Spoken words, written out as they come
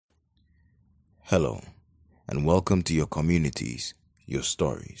Hello, and welcome to your communities, your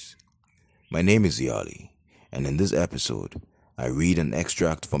stories. My name is Yali, and in this episode, I read an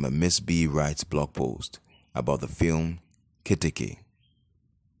extract from a Miss B Writes blog post about the film Keteke.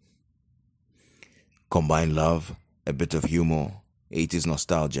 Combine love, a bit of humor, 80s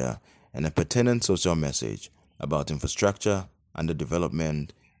nostalgia, and a pertinent social message about infrastructure,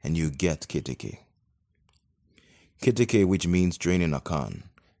 underdevelopment, and you get Keteke. Keteke, which means train in Akan,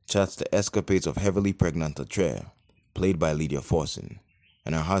 charts the escapades of heavily pregnant Atre, played by Lydia Forson,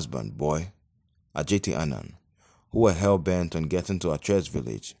 and her husband, Boy, Ajeti Anan, who were hell-bent on getting to Atre's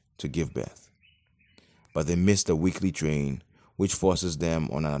village to give birth. But they miss the weekly train, which forces them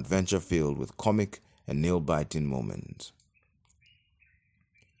on an adventure filled with comic and nail-biting moments.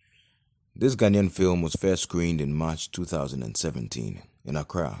 This Ghanaian film was first screened in March 2017 in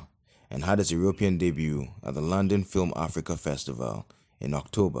Accra and had its European debut at the London Film Africa Festival in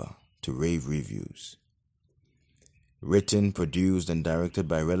October to rave reviews. Written, produced, and directed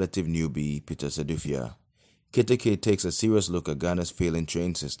by relative newbie Peter Sedufia, Keteke takes a serious look at Ghana's failing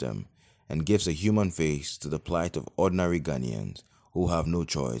train system and gives a human face to the plight of ordinary Ghanaians who have no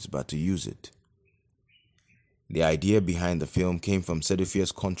choice but to use it. The idea behind the film came from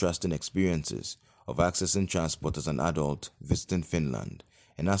Sedufia's contrasting experiences of accessing transport as an adult visiting Finland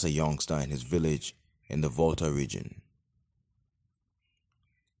and as a youngster in his village in the Volta region.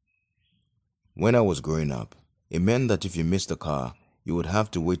 When I was growing up, it meant that if you missed a car, you would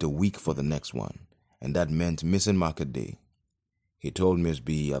have to wait a week for the next one, and that meant missing market day, he told Miss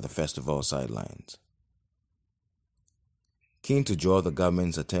B at the festival sidelines. Keen to draw the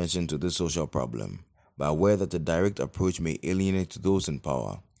government's attention to this social problem, but aware that a direct approach may alienate those in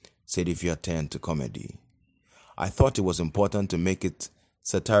power, Sedufia turned to comedy. I thought it was important to make it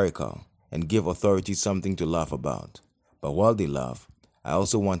satirical and give authorities something to laugh about, but while they laugh, I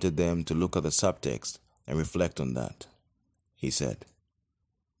also wanted them to look at the subtext and reflect on that, he said.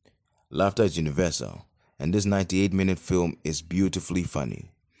 Laughter is universal, and this 98-minute film is beautifully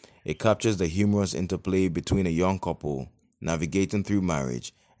funny. It captures the humorous interplay between a young couple navigating through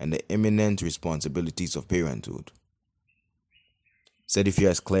marriage and the imminent responsibilities of parenthood.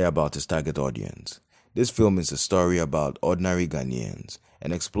 Sedufia is clear about his target audience. This film is a story about ordinary Ghanaians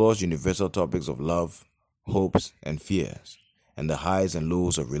and explores universal topics of love, hopes, and fears, and the highs and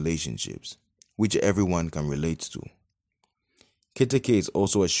lows of relationships, which everyone can relate to. Keteke is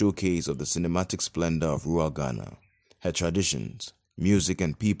also a showcase of the cinematic splendor of rural Ghana, her traditions, music,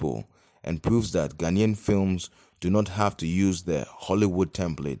 and people, and proves that Ghanaian films do not have to use the Hollywood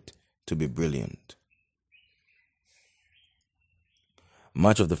template to be brilliant.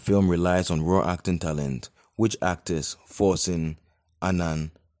 Much of the film relies on raw acting talent, which actors Forson,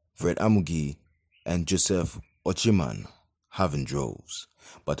 Anan, Fred Amugi, and Joseph Ochiman have in droves,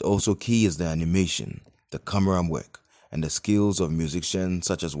 but also key is the animation, the camera work, and the skills of musicians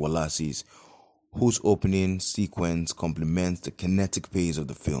such as Wallace's, whose opening sequence complements the kinetic pace of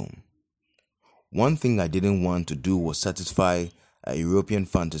the film. One thing I didn't want to do was satisfy a European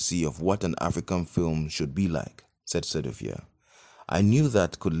fantasy of what an African film should be like, said Sedufia. I knew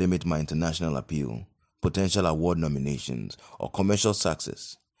that could limit my international appeal, potential award nominations, or commercial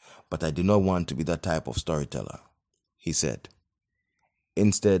success, but I did not want to be that type of storyteller, he said.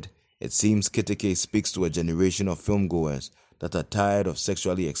 Instead, it seems Keteke speaks to a generation of filmgoers that are tired of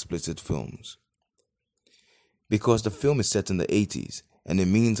sexually explicit films. Because the film is set in the 80s, and it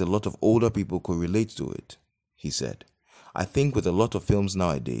means a lot of older people could relate to it, he said. I think with a lot of films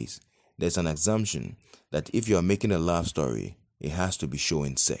nowadays, there's an assumption that if you are making a love story, it has to be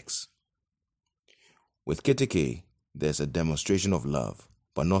showing sex. With Keteke, there's a demonstration of love,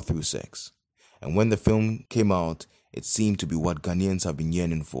 but not through sex. And when the film came out, it seemed to be what Ghanaians have been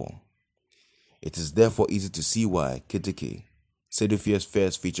yearning for. It is therefore easy to see why Keteke, Sedufia's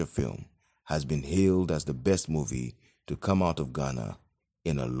first feature film, has been hailed as the best movie to come out of Ghana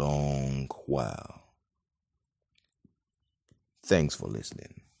in a long while. Thanks for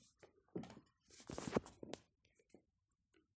listening.